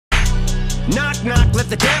Knock, knock, let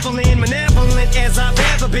the devil in. Malevolent as I've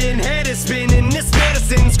ever been. Head is spinning, this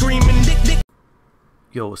medicine screaming. Dick, dick.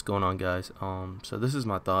 Yo, what's going on, guys? So this is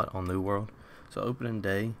my thought on New World. So opening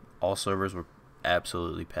day, all servers were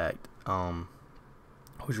absolutely packed,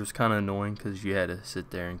 which was kind of annoying because you had to sit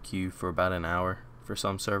there and queue for about an hour for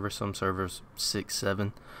some servers 6,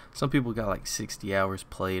 7. Some people got like 60 hours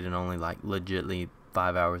played and only like legitly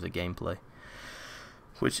 5 hours of gameplay,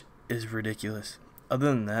 which is ridiculous. Other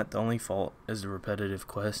than that, the only fault is the repetitive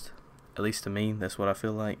quest. At least to me, that's what I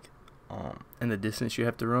feel like. And the distance you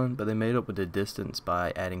have to run, but they made up with the distance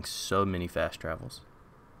by adding so many fast travels.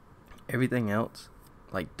 Everything else,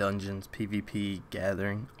 like dungeons, PvP,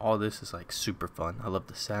 gathering, all this is like super fun. I love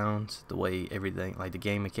the sounds, the way everything, like the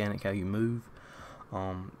game mechanic, how you move.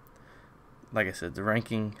 Like I said, the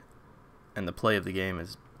ranking and the play of the game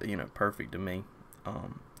is, perfect to me.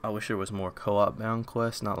 I wish there was more co-op bound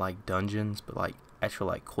quests, not like dungeons, but like actual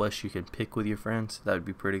like quests you can pick with your friends. That would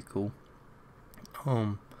be pretty cool.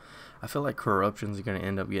 I feel like corruptions are going to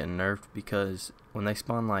end up getting nerfed because when they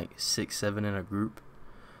spawn like 6, 7 in a group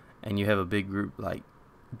and you have a big group like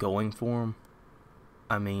going for them,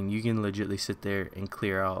 I mean, you can legitimately sit there and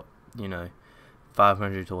clear out,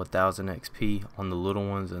 500 to 1,000 XP on the little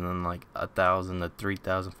ones and then like 1,000 to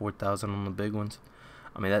 3,000, 4,000 on the big ones.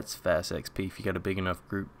 I mean, that's fast XP if you got a big enough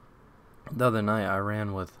group. The other night I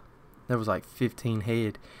ran with, there was like 15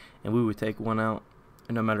 head and we would take one out,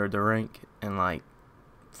 and no matter the rank, and like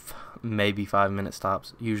maybe 5-minute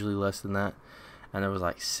stops, usually less than that, and there was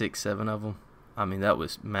like 6, 7 of them. I mean, that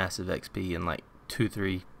was massive XP in like 2,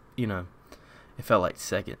 3, it felt like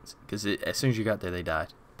seconds because as soon as you got there they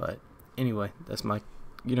died. But anyway, that's my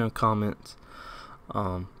comments.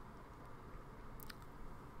 I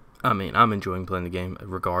mean, I'm enjoying playing the game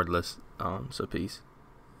regardless, so peace.